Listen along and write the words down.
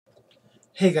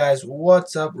Hey guys,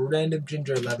 what's up? Random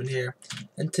Ginger 11 here,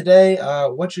 and today,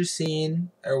 what you're seeing,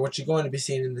 or what you're going to be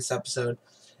seeing in this episode,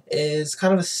 is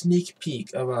kind of a sneak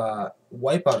peek of a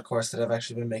Wipeout course that I've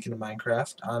actually been making in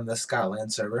Minecraft on the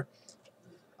Scotland server.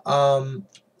 Um,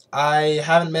 I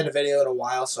haven't made a video in a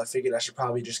while, so I figured I should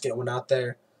probably just get one out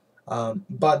there.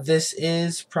 But this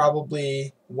is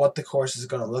probably what the course is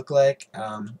going to look like,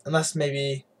 unless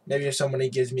maybe if somebody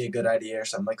gives me a good idea or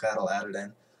something like that, I'll add it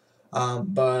in.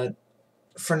 But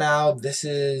for now, this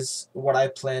is what I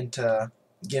plan to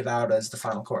give out as the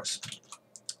final course.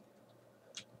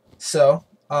 So,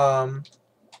 I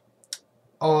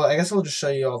guess I'll just show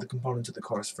you all the components of the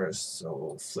course first. So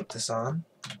we'll flip this on.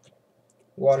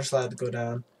 Water slide to go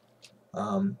down.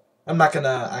 I'm not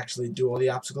gonna actually do all the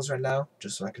obstacles right now,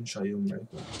 just so I can show you them very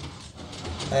quick.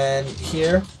 And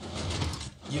here,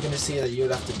 you're gonna see that you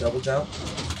would have to double jump.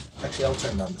 Actually, I'll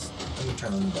turn down this. Let me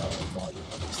turn on the volume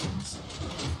of these things.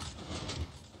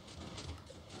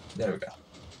 There we go.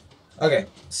 Okay,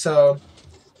 so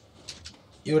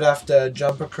you would have to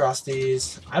jump across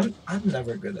these. I'm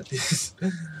never good at these.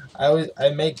 I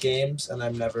make games and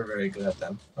I'm never very good at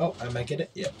them. Oh, I might get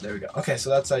it. Yep, there we go. Okay, so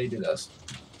that's how you do those.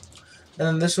 And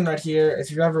then this one right here,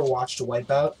 if you've ever watched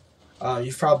Wipeout,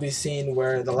 you've probably seen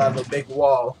where they'll have a big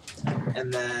wall,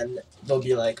 and then there'll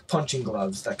be like punching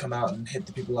gloves that come out and hit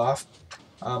the people off.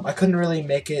 I couldn't really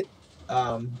make it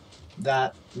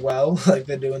that well like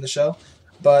they do in the show,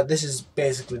 but this is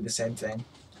basically the same thing.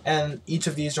 And each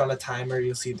of these are on a timer.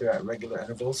 You'll see they're at regular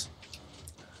intervals.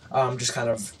 Just kind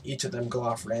of each of them go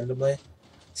off randomly.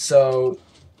 So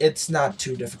it's not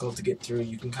too difficult to get through.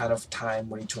 You can kind of time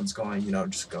when each one's going. You know,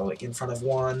 just go like in front of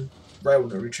one, right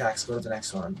when it retracts, go to the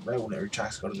next one, right when it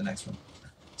retracts, go to the next one.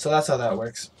 So that's how that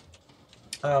works.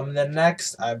 Then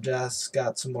next, I've just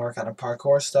got some more kind of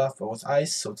parkour stuff, but with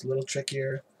ice, so it's a little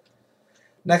trickier.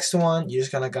 Next one, you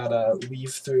just kind of gotta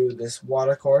weave through this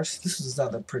water course. This is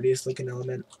not the prettiest looking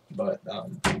element, but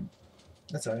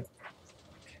that's alright.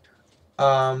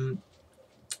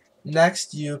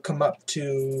 Next, you come up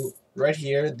to right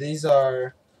here. These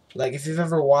are, like, if you've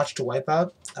ever watched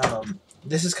Wipeout,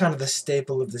 this is kind of the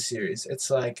staple of the series. It's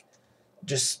like,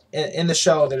 just, in the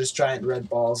show, they're just giant red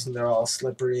balls, and they're all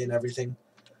slippery and everything.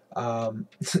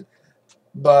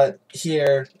 But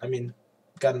here, I mean,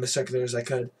 got them as circular as I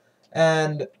could.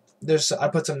 And I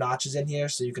put some notches in here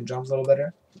so you can jump a little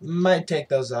better. Might take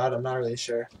those out, I'm not really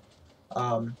sure.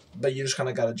 But you just kind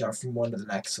of got to jump from one to the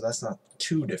next, so that's not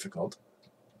too difficult.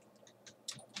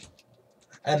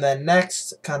 And then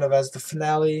next, kind of as the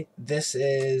finale, this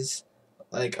is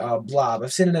like a blob.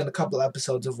 I've seen it in a couple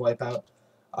episodes of Wipeout.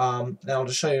 And I'll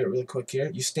just show you it really quick here.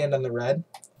 You stand on the red,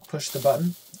 push the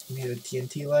button, you hit a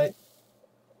TNT light,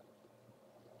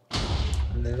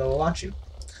 and then it'll launch you.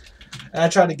 And I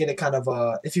try to get it kind of,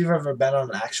 if you've ever been on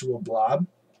an actual blob,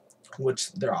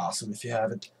 which they're awesome if you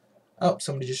haven't. Oh,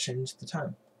 somebody just changed the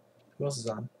time. Who else is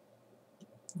on?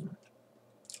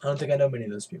 I don't think I know many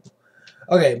of those people.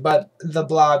 Okay, but the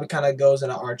blob kind of goes in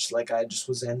an arch like I just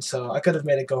was in, so I could have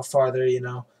made it go farther, you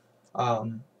know,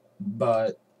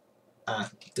 but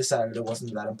decided it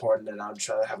wasn't that important, and I'll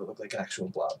try to have it look like an actual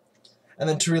blob. And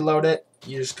then to reload it,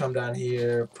 you just come down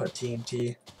here, put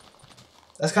TNT.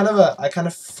 That's kind of I kind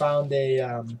of found a,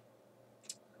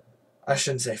 I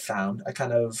shouldn't say found, I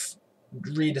kind of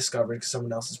rediscovered, because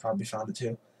someone else has probably found it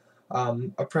too,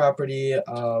 a property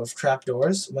of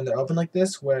trapdoors when they're open like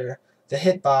this, where the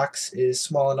hitbox is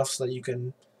small enough so that you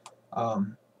can,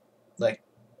 like,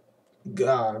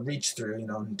 reach through, you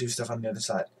know, and do stuff on the other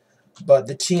side. But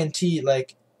the TNT,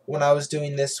 like, when I was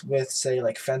doing this with, say,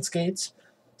 like, fence gates,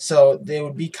 so they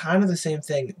would be kind of the same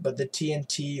thing, but the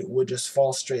TNT would just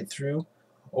fall straight through,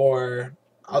 or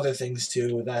other things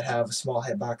too that have a small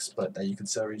hitbox but that you can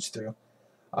still reach through.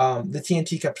 The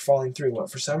TNT kept falling through,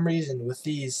 but for some reason with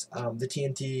these, the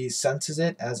TNT senses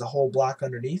it as a whole block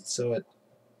underneath, so it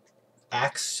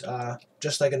acts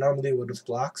just like it normally would with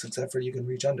blocks, except for you can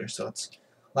reach under, so it's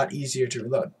a lot easier to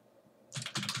reload.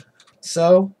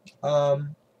 So,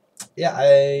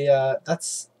 yeah,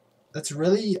 that's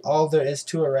really all there is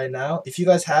to it right now. If you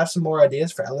guys have some more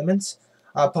ideas for elements,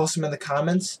 post them in the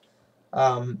comments.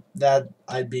 I'm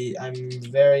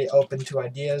very open to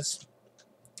ideas.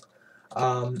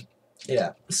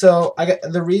 Yeah, so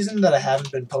the reason that I haven't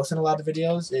been posting a lot of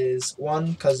videos is,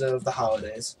 one, because of the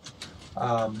holidays.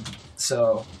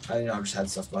 So I've just had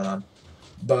stuff going on.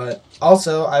 But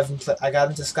also I got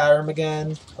into Skyrim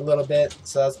again a little bit,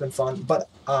 so that's been fun. But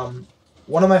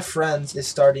one of my friends is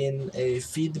starting a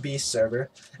Feed the Beast server,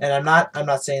 and I'm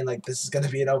not saying like this is gonna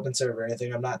be an open server or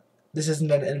anything. This isn't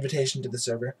an invitation to the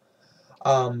server.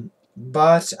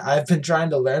 but I've been trying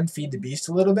to learn Feed the Beast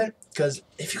a little bit, because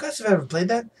if you guys have ever played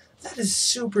that, that is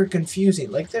super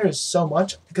confusing. Like, there is so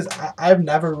much, because I've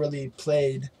never really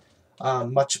played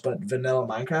much but vanilla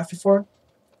Minecraft before.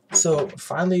 So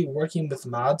finally working with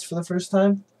mods for the first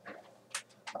time,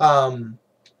 um,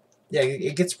 yeah,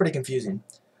 it gets pretty confusing.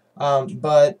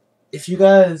 But if you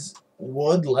guys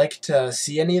would like to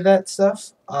see any of that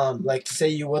stuff, like say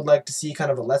you would like to see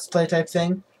kind of a let's play type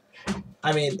thing,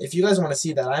 I mean, if you guys want to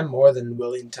see that, I'm more than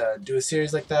willing to do a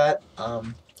series like that.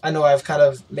 I know I've kind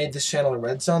of made this channel a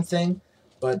red zone thing,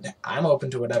 but I'm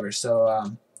open to whatever.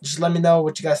 So just let me know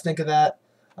what you guys think of that.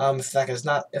 If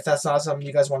that's not something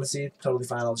you guys want to see, totally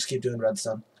fine. I'll just keep doing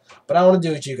redstone. But I want to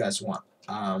do what you guys want.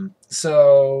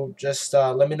 So just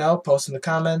let me know. Post in the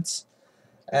comments.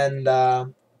 And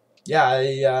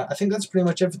yeah, I think that's pretty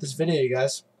much it for this video, you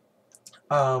guys.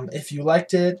 If you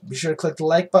liked it, be sure to click the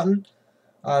like button.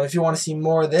 If you want to see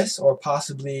more of this, or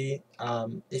possibly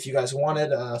if you guys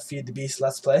wanted a Feed the Beast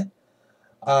Let's Play.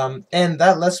 And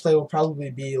that Let's Play will probably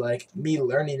be like me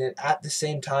learning it at the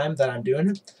same time that I'm doing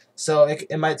it. So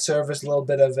it might serve as a little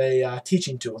bit of a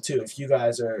teaching tool too, if you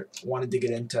guys are wanted to get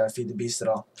into Feed the Beast at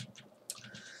all.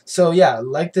 So yeah,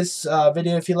 like this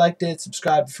video if you liked it,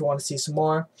 subscribe if you want to see some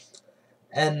more.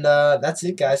 And that's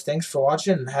it, guys. Thanks for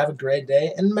watching, and have a great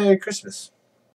day, and Merry Christmas.